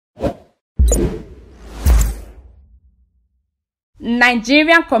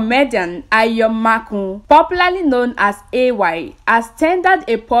Nigerian comedian aymakun, popularly known as AY, has tendered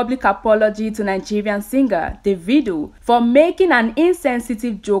a public apology to Nigerian singer Davido for making an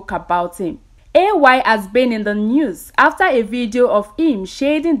insensitive joke about him. AY has been in the news after a video of him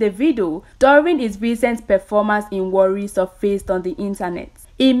shading Davido during his recent performance in Warri surfaced on the internet.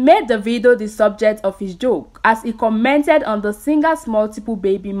 He made Davido the subject of his joke as he commented on the singer's multiple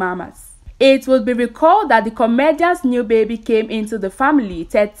baby mamas. It will be recalled that the comedian's new baby came into the family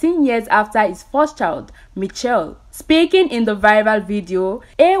 13 years after his first child, Michelle. Speaking in the viral video,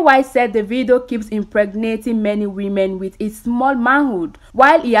 AY said Davido keeps impregnating many women with his small manhood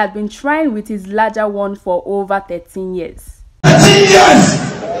while he had been trying with his larger one for over 13 years. 13 years!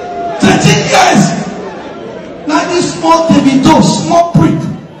 13 years! Now this small Davido, small prick.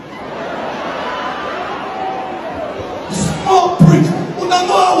 Small prick. Una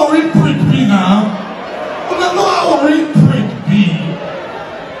know how worry prick be now. Una know how worry prick be.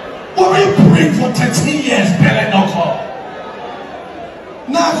 Worry prick for 13 years, Pele no call.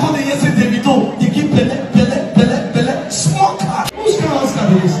 Now I call the yes Davido, they keep Pele, small car. Whose car is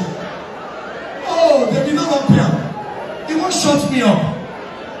this? Oh, Davido don't pay. He won't shut me up.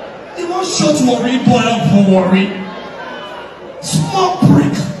 He won't shut worry boy up for worry. Small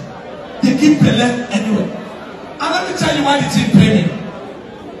prick. They keep Pele anyway. And let me tell you why the team pay me.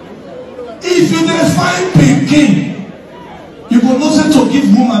 If you dey find pikin, you go know say to give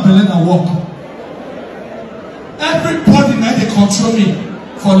woman belle na work. Everybody now dey control me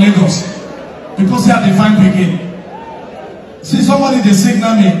for Lagos because they are dey find pikin. See somebody dey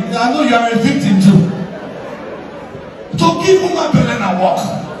signal me. I know you are a victim too. To give woman belle na work.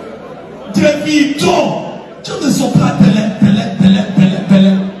 Davido just dey supply belle.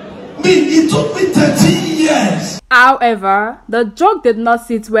 Me, it took me 13 years. However, the joke did not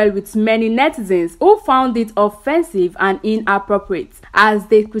sit well with many netizens who found it offensive and inappropriate, as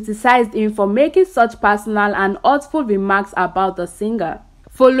they criticized him for making such personal and hurtful remarks about the singer.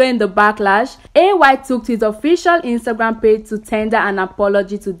 Following the backlash, AY took to his official Instagram page to tender an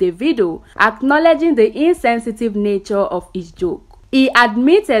apology to Davido, acknowledging the insensitive nature of his joke. He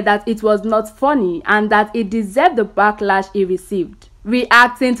admitted that it was not funny and that it deserved the backlash he received.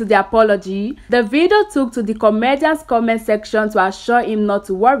 Reacting to the apology, Davido took to the comedian's comment section to assure him not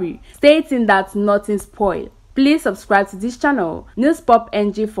to worry, stating that nothing spoiled. Please subscribe to this channel, News Pop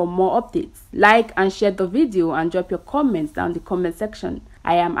NG, for more updates. Like and share the video and drop your comments down in the comment section.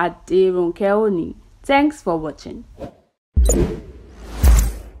 I am Ronkeoni. Thanks for watching.